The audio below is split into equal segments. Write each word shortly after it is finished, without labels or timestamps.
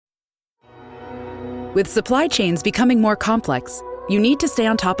With supply chains becoming more complex, you need to stay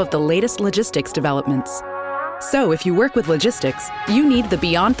on top of the latest logistics developments. So if you work with logistics, you need the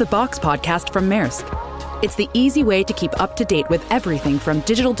Beyond the Box podcast from Maersk. It's the easy way to keep up to date with everything from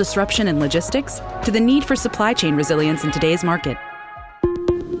digital disruption in logistics to the need for supply chain resilience in today's market.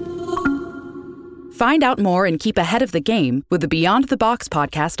 Find out more and keep ahead of the game with the Beyond the Box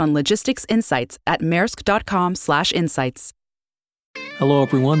podcast on logistics insights at maersk.com/insights. Hello,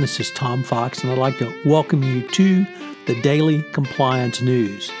 everyone. This is Tom Fox, and I'd like to welcome you to the Daily Compliance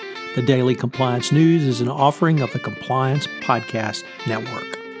News. The Daily Compliance News is an offering of the Compliance Podcast Network.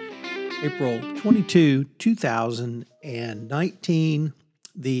 April 22, 2019,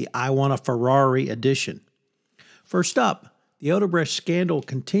 the I Want a Ferrari edition. First up, the Odebrecht scandal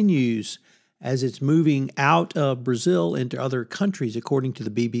continues as it's moving out of Brazil into other countries, according to the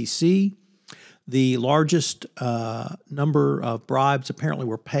BBC. The largest number of bribes apparently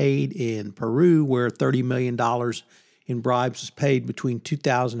were paid in Peru, where $30 million in bribes was paid between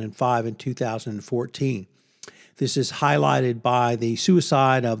 2005 and 2014. This is highlighted by the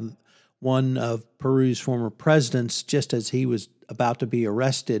suicide of one of Peru's former presidents just as he was about to be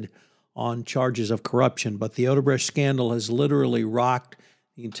arrested on charges of corruption. But the Odebrecht scandal has literally rocked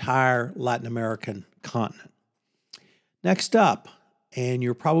the entire Latin American continent. Next up, and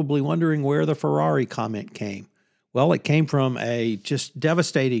you're probably wondering where the Ferrari comment came. Well, it came from a just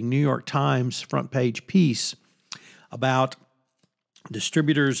devastating New York Times front page piece about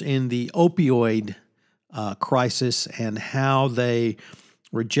distributors in the opioid crisis and how they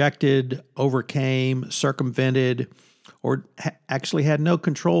rejected, overcame, circumvented, or actually had no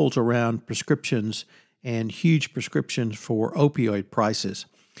controls around prescriptions and huge prescriptions for opioid prices.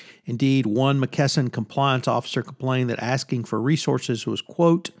 Indeed, one McKesson compliance officer complained that asking for resources was,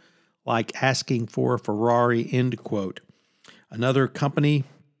 quote, like asking for a Ferrari, end quote. Another company,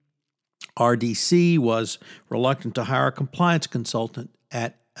 RDC, was reluctant to hire a compliance consultant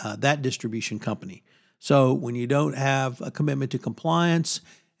at that distribution company. So when you don't have a commitment to compliance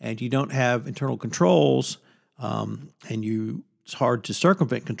and you don't have internal controls, it's hard to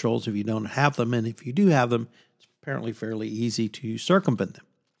circumvent controls if you don't have them. And if you do have them, it's apparently fairly easy to circumvent them.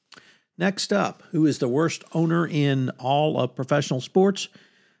 Next up, who is the worst owner in all of professional sports?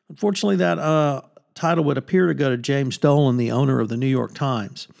 Unfortunately, that title would appear to go to James Dolan, the owner of the New York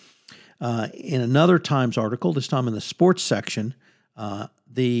Times. In another Times article, this time in the sports section,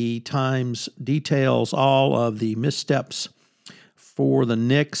 the Times details all of the missteps for the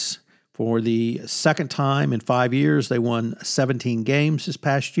Knicks. For the second time in 5 years, they won 17 games this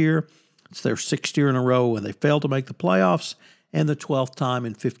past year. It's their sixth year in a row when they failed to make the playoffs, and the 12th time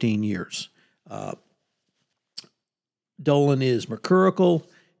in 15 years. Dolan is mercurical,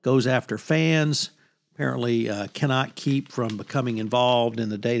 goes after fans, apparently cannot keep from becoming involved in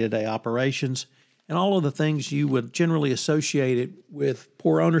the day-to-day operations, and all of the things you would generally associate it with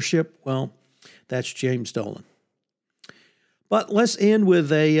poor ownership. Well, that's James Dolan. But let's end with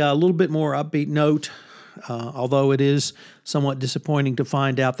a little bit more upbeat note, although it is somewhat disappointing to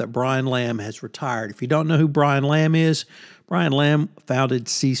find out that Brian Lamb has retired. If you don't know who Brian Lamb is, Brian Lamb founded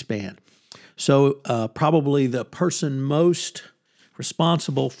C-SPAN. So probably the person most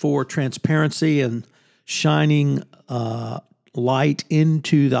responsible for transparency and shining light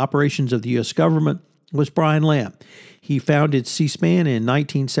into the operations of the U.S. government was Brian Lamb. He founded C-SPAN in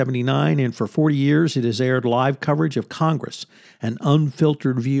 1979, and for 40 years it has aired live coverage of Congress, an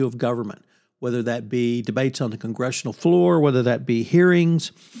unfiltered view of government, whether that be debates on the congressional floor, whether that be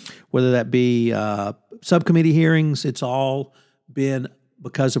hearings, whether that be subcommittee hearings. It's all been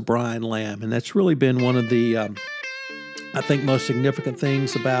because of Brian Lamb, and that's really been one of the, I think, most significant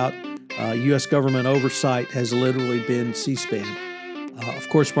things about U.S. government oversight has literally been C-SPAN. Of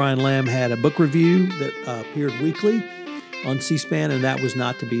course, Brian Lamb had a book review that appeared weekly on C-SPAN, and that was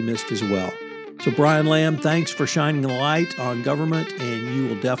not to be missed as well. So, Brian Lamb, thanks for shining a light on government, and you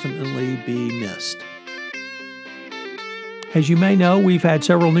will definitely be missed. As you may know, we've had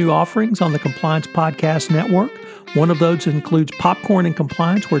several new offerings on the Compliance Podcast Network. One of those includes Popcorn and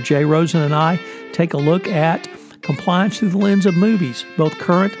Compliance, where Jay Rosen and I take a look at compliance through the lens of movies, both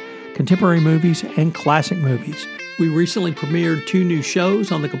current, contemporary movies, and classic movies. We recently premiered 2 new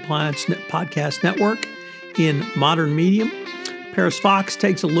shows on the Compliance Podcast Network in modern medium. Paris Fox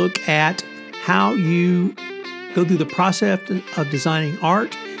takes a look at how you go through the process of designing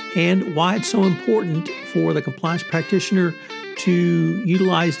art and why it's so important for the compliance practitioner to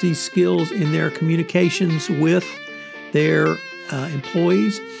utilize these skills in their communications with their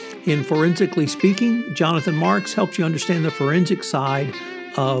employees. In Forensically Speaking, Jonathan Marks helps you understand the forensic side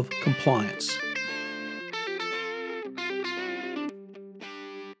of compliance.